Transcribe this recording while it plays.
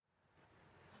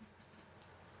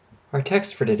Our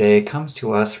text for today comes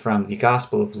to us from the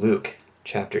Gospel of Luke,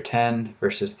 chapter 10,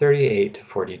 verses 38 to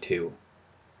 42.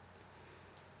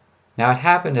 Now it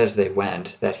happened as they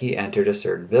went that he entered a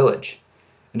certain village,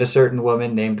 and a certain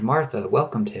woman named Martha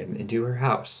welcomed him into her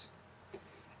house.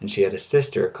 And she had a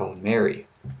sister called Mary,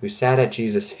 who sat at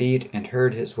Jesus' feet and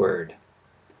heard his word.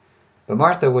 But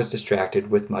Martha was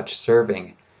distracted with much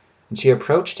serving, and she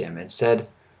approached him and said,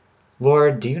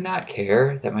 "Lord, do you not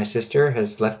care that my sister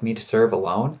has left me to serve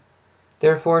alone?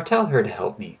 Therefore tell her to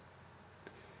help me."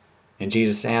 And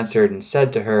Jesus answered and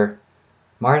said to her,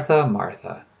 "Martha,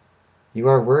 Martha, you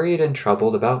are worried and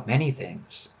troubled about many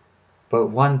things, but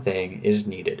one thing is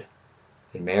needed,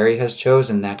 and Mary has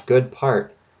chosen that good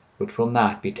part which will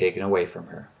not be taken away from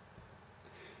her."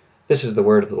 This is the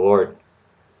word of the Lord.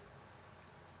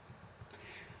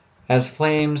 As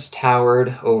flames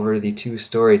towered over the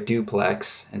two-story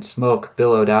duplex and smoke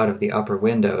billowed out of the upper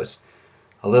windows,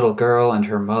 a little girl and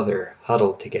her mother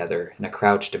huddled together in a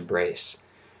crouched embrace.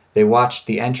 They watched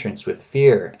the entrance with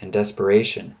fear and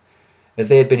desperation. As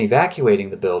they had been evacuating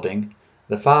the building,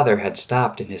 the father had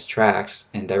stopped in his tracks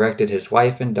and directed his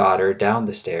wife and daughter down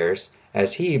the stairs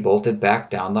as he bolted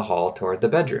back down the hall toward the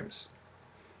bedrooms.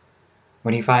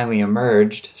 When he finally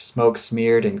emerged,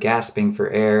 smoke-smeared and gasping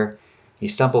for air, he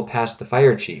stumbled past the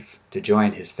fire chief to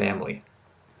join his family.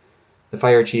 The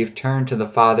fire chief turned to the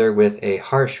father with a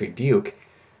harsh rebuke.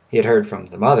 He had heard from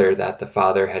the mother that the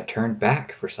father had turned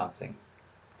back for something.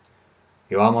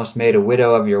 "You almost made a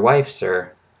widow of your wife,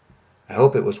 sir. I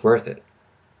hope it was worth it."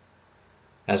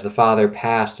 As the father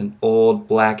passed an old,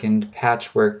 blackened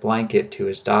patchwork blanket to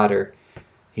his daughter,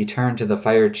 he turned to the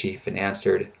fire chief and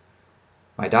answered,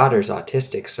 "My daughter's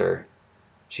autistic, sir.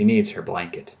 She needs her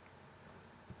blanket."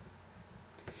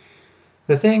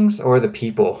 The things or the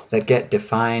people that get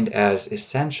defined as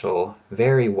essential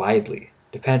vary widely,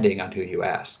 depending on who you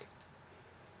ask.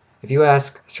 If you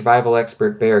ask survival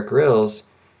expert Bear Grylls,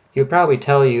 he would probably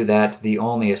tell you that the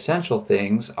only essential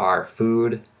things are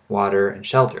food, water, and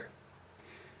shelter.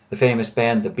 The famous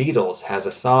band The Beatles has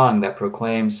a song that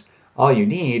proclaims, "All you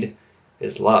need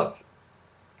is love."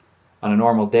 On a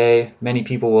normal day, many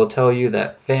people will tell you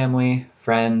that family,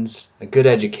 friends, a good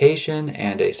education,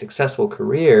 and a successful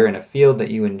career in a field that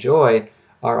you enjoy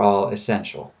are all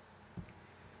essential.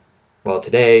 Well,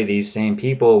 today, these same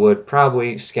people would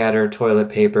probably scatter toilet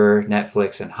paper,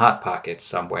 Netflix, and Hot Pockets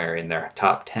somewhere in their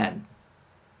top 10.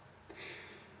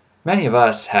 Many of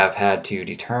us have had to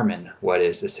determine what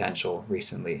is essential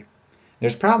recently.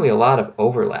 There's probably a lot of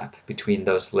overlap between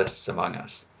those lists among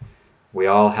us. We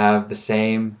all have the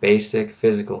same basic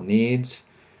physical needs.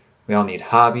 We all need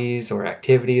hobbies or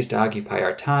activities to occupy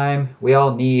our time. We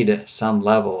all need some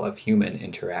level of human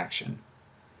interaction.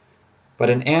 But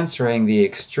in answering the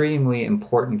extremely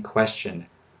important question,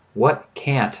 what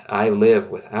can't I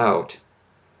live without?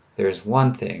 There is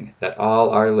one thing that all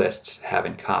our lists have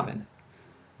in common.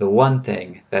 The one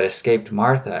thing that escaped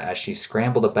Martha as she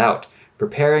scrambled about,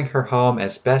 preparing her home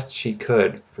as best she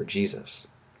could for Jesus.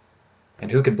 And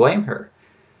who could blame her?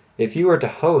 If you were to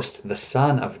host the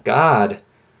Son of God,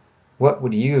 what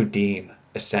would you deem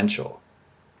essential?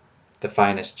 The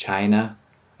finest china,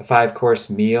 a 5-course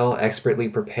meal expertly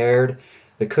prepared,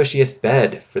 the cushiest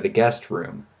bed for the guest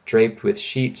room, draped with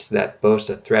sheets that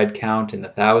boast a thread count in the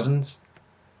thousands?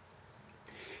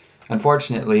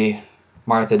 Unfortunately,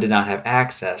 Martha did not have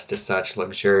access to such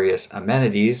luxurious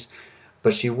amenities,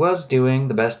 but she was doing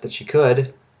the best that she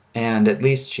could, and at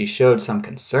least she showed some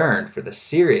concern for the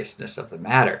seriousness of the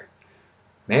matter.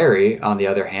 Mary, on the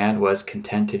other hand, was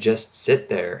content to just sit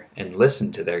there and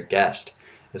listen to their guest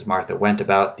as Martha went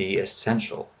about the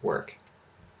essential work.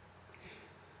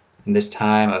 In this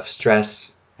time of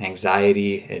stress,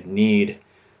 anxiety, and need,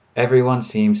 everyone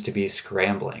seems to be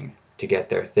scrambling to get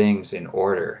their things in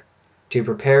order, to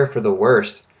prepare for the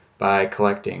worst by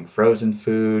collecting frozen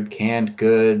food, canned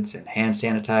goods, and hand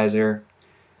sanitizer.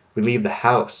 We leave the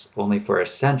house only for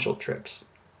essential trips,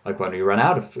 like when we run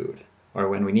out of food or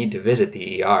when we need to visit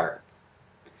the ER.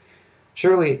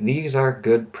 Surely these are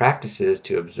good practices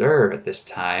to observe at this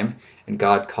time, and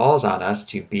God calls on us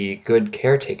to be good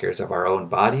caretakers of our own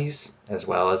bodies, as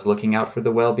well as looking out for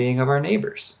the well-being of our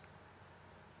neighbors.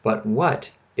 But what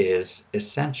is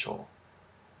essential?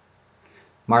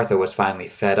 Martha was finally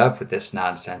fed up with this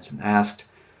nonsense and asked,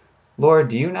 "Lord,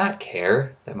 do you not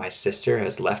care that my sister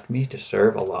has left me to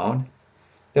serve alone?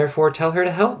 Therefore tell her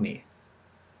to help me."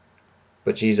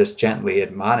 But Jesus gently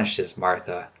admonishes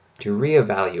Martha to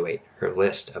reevaluate her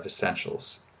list of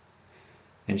essentials.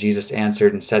 And Jesus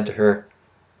answered and said to her,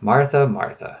 "Martha,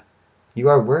 Martha, you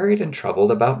are worried and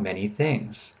troubled about many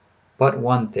things, but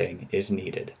one thing is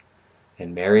needed,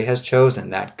 and Mary has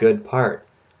chosen that good part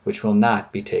which will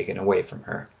not be taken away from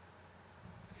her.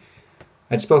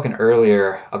 I'd spoken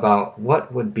earlier about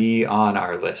what would be on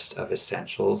our list of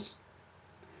essentials.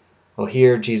 Well,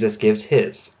 here Jesus gives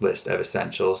his list of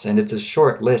essentials, and it's a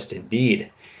short list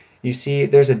indeed. You see,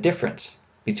 there's a difference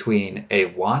between a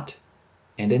want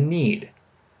and a need.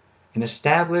 An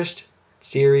established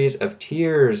series of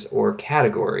tiers or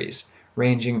categories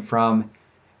ranging from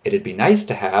it'd be nice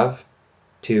to have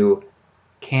to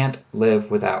can't live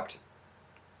without.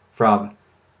 From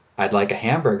I'd like a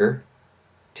hamburger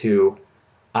to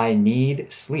I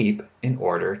need sleep in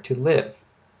order to live.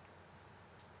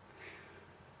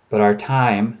 But our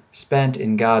time spent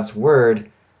in God's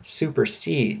Word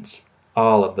supersedes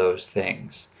all of those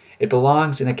things. It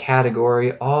belongs in a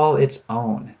category all its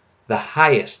own, the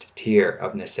highest tier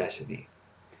of necessity.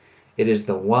 It is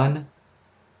the one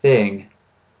thing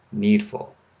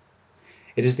needful.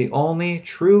 It is the only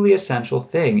truly essential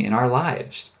thing in our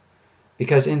lives,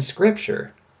 because in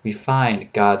Scripture we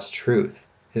find God's truth,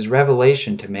 his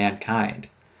revelation to mankind,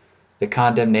 the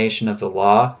condemnation of the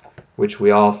law, which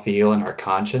we all feel in our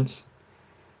conscience,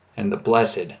 and the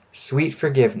blessed, sweet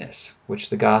forgiveness which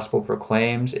the gospel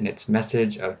proclaims in its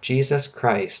message of Jesus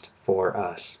Christ for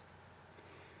us.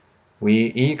 We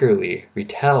eagerly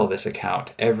retell this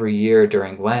account every year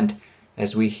during Lent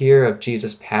as we hear of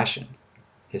Jesus' passion,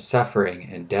 his suffering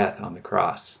and death on the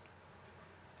cross.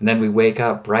 And then we wake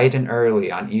up bright and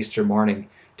early on Easter morning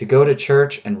to go to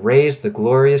church and raise the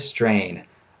glorious strain,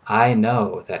 I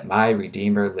know that my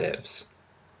Redeemer lives,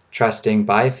 trusting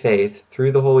by faith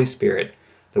through the Holy Spirit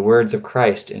the words of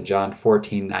Christ in John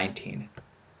 14:19.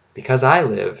 Because I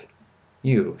live,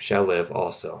 you shall live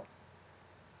also.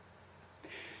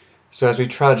 So as we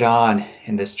trudge on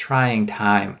in this trying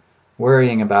time,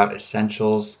 worrying about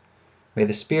essentials, may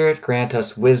the Spirit grant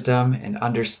us wisdom and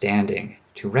understanding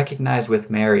to recognize with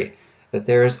Mary that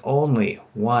there is only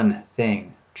one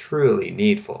thing truly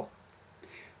needful.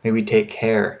 May we take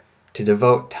care to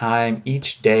devote time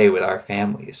each day with our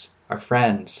families, our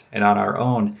friends, and on our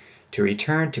own to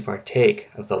return to partake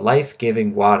of the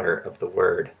life-giving water of the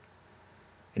Word.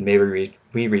 And may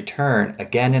we return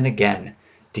again and again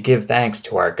to give thanks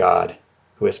to our God,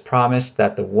 who has promised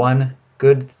that the one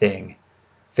good thing,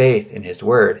 faith in his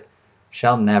Word,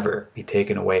 shall never be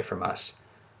taken away from us,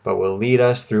 but will lead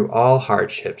us through all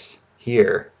hardships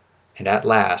here and at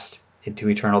last into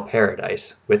eternal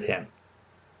paradise with him.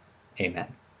 Amen.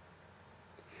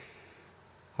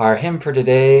 Our hymn for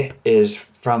today is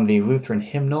from the Lutheran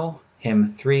hymnal, hymn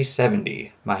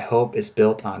 370, My Hope is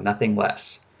Built on Nothing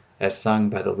Less, as sung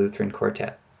by the Lutheran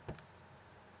Quartet.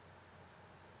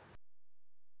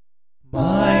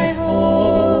 My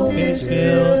hope is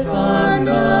built on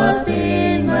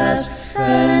nothing less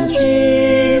than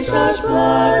Jesus'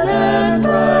 blood and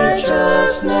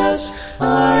righteousness.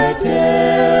 I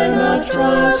dare not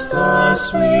trust the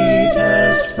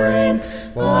sweetest frame,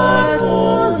 but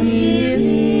wholly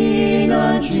lean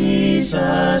on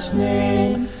Jesus'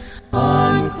 name.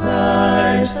 On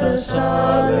Christ the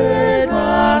solid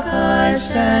rock I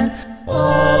stand,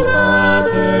 all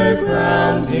other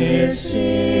ground is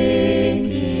sinking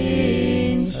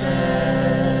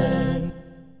sand.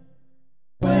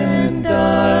 When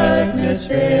darkness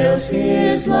veils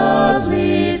his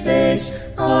lovely face,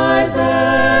 I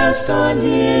rest on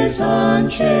his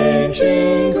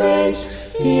unchanging grace.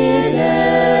 In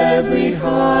every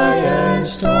high and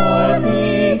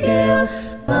stormy gale,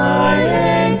 my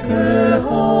anchor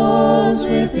holds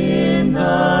within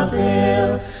the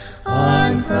veil.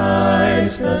 On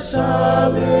Christ the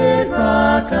solid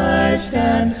rock I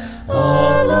stand,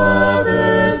 all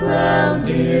other ground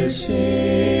is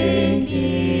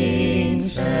sinking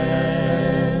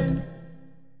sand.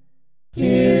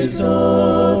 His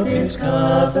oath, his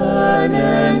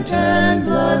covenant and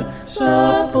blood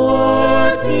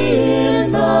support me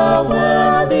in the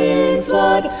whelming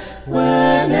flood.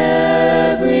 When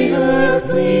every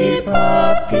earthly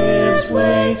prop gives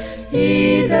way,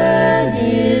 he then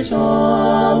is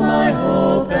all my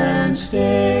hope and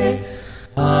stay.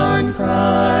 On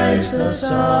Christ the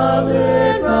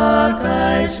solid rock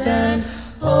I stand,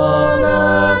 all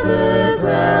other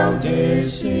ground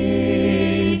is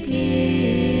sinking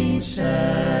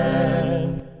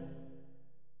sand.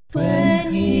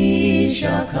 When he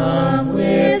shall come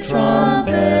with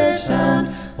trumpet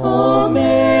sound, oh,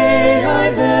 may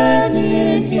I then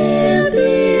in him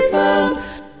be found,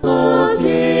 clothed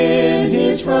in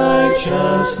his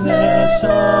righteousness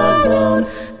alone,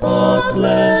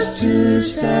 faultless to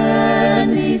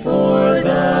stand before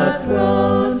the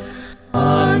throne.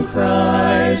 On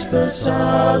Christ the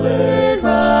solid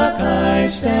rock I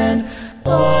stand,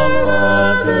 all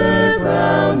other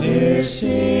ground is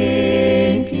sinking